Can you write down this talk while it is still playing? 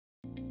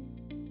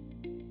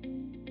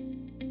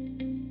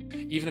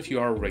even if you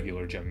are a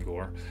regular gym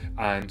goer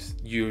and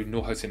you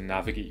know how to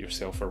navigate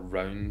yourself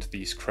around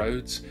these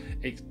crowds,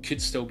 it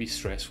could still be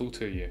stressful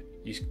to you.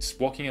 You're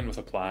walking in with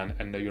a plan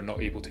and now you're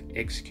not able to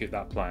execute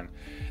that plan.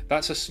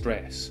 That's a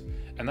stress,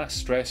 and that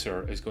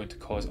stressor is going to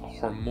cause a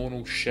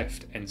hormonal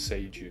shift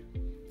inside you.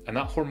 And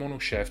that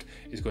hormonal shift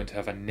is going to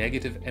have a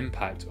negative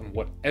impact on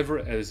whatever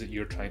it is that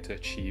you're trying to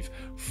achieve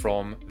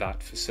from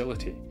that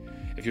facility.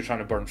 If you're trying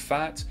to burn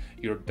fat,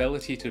 your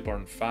ability to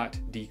burn fat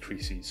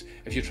decreases.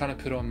 If you're trying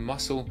to put on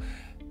muscle,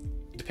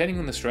 depending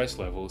on the stress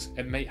levels,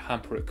 it might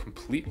hamper it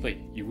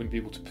completely. You wouldn't be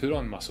able to put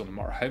on muscle no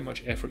matter how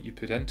much effort you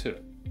put into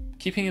it.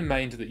 Keeping in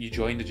mind that you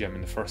joined a gym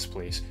in the first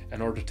place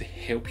in order to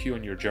help you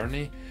on your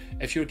journey,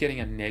 if you're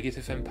getting a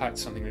negative impact,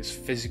 something that's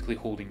physically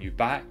holding you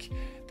back,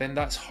 then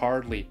that's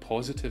hardly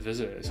positive, is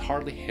it? It's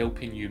hardly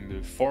helping you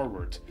move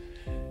forward.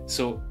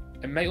 So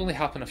it might only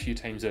happen a few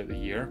times out of the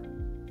year,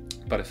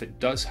 but if it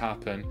does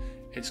happen,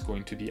 it's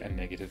going to be a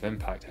negative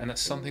impact, and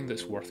it's something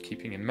that's worth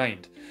keeping in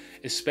mind,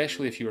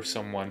 especially if you're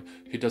someone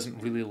who doesn't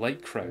really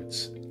like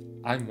crowds.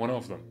 I'm one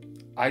of them.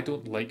 I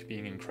don't like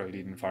being in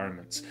crowded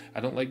environments. I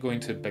don't like going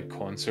to big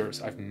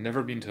concerts. I've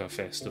never been to a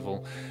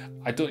festival.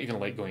 I don't even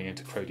like going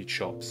into crowded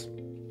shops.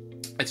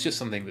 It's just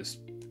something that's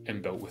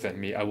inbuilt within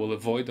me. I will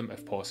avoid them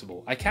if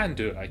possible. I can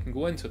do it. I can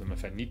go into them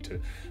if I need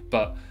to,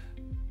 but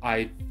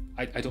I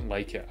don't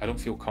like it. I don't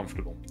feel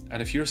comfortable.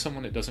 And if you're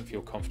someone that doesn't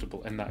feel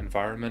comfortable in that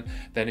environment,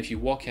 then if you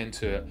walk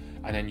into it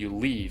and then you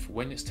leave,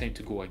 when it's time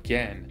to go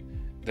again,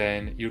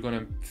 then you're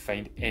going to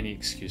find any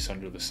excuse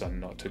under the sun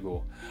not to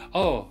go.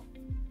 Oh,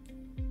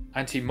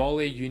 Auntie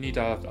Molly, you need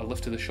a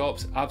lift to the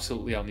shops?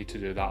 Absolutely, I'll need to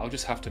do that. I'll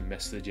just have to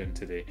miss the gym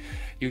today.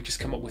 You just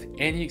come up with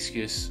any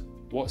excuse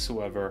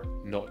whatsoever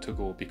not to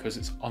go because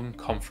it's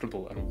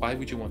uncomfortable. And why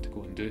would you want to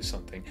go and do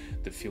something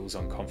that feels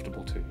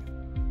uncomfortable to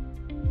you?